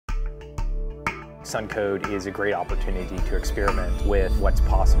SunCode is a great opportunity to experiment with what's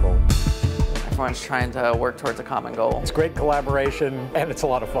possible. Everyone's trying to work towards a common goal. It's great collaboration, and it's a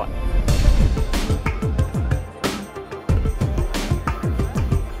lot of fun.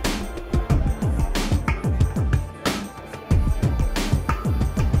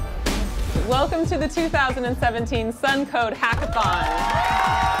 Welcome to the 2017 SunCode Hackathon.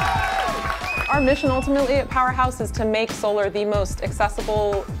 Our mission ultimately at Powerhouse is to make solar the most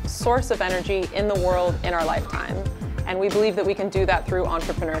accessible source of energy in the world in our lifetime. And we believe that we can do that through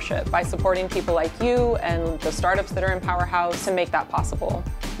entrepreneurship by supporting people like you and the startups that are in Powerhouse to make that possible.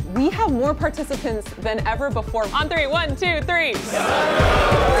 We have more participants than ever before. On three, 1, 2, 3.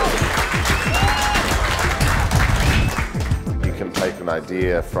 You can take an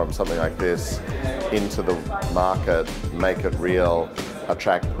idea from something like this into the market, make it real,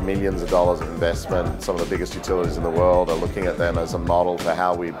 attract millions of dollars of investment. Some of the biggest utilities in the world are looking at them as a model for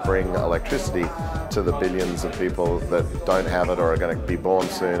how we bring electricity to the billions of people that don't have it or are going to be born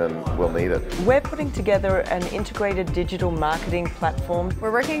soon and will need it. We're putting together an integrated digital marketing platform.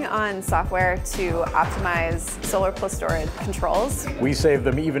 We're working on software to optimize solar plus storage controls. We save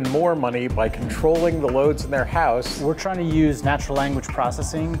them even more money by controlling the loads in their house. We're trying to use natural language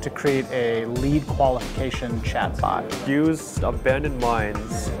processing to create a lead qualification chatbot. Use abandoned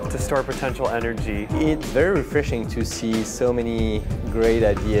mines to store potential energy. It's very refreshing to see so many great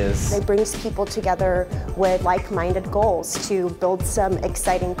ideas. It brings people together with like-minded goals to build some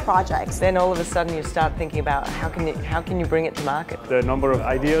exciting projects. Then all of a sudden you start thinking about how can you bring it to market. The number of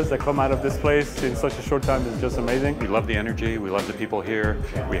ideas that come out of this place in such a short time is just amazing. We love the energy, we love the people here,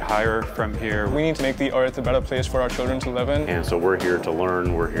 we hire from here. We need to make the Earth a better place for our children to live in. And so we're here to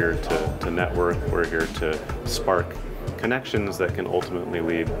learn, we're here to network, we're here to spark connections that can ultimately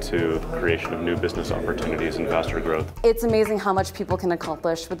lead to the creation of new business opportunities and faster growth. It's amazing how much people can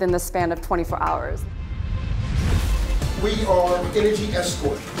accomplish within the span of 24 hours. We are Energy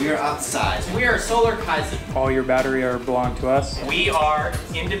Escort. We are Outside. We are Solar Kaizen. All your battery belong to us. We are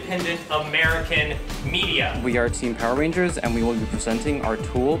Independent American Media. We are Team Power Rangers, and we will be presenting our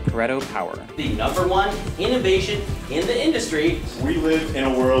tool, Pareto Power. The #1 innovation in the industry. We live in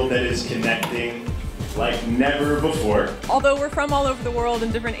a world that is connecting like never before. Although we're from all over the world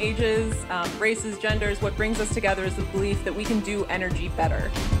in different ages, races, genders, what brings us together is the belief that we can do energy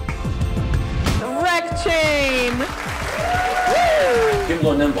better. Rec chain!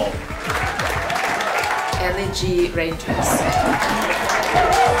 Gimbal Nimble. Energy Rangers.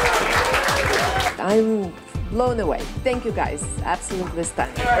 I'm blown away. Thank you guys. Absolutely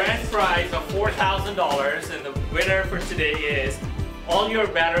stunning. Grand prize of $4,000, and the winner for today is all your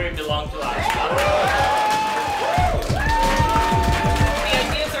battery belong to us. The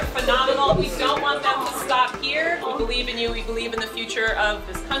ideas are phenomenal. We don't want them to stop here. We believe in you. We believe in the future of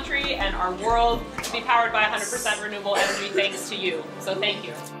this country and our world to be powered by 100% renewable energy thanks to you. So thank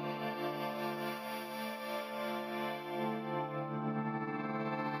you.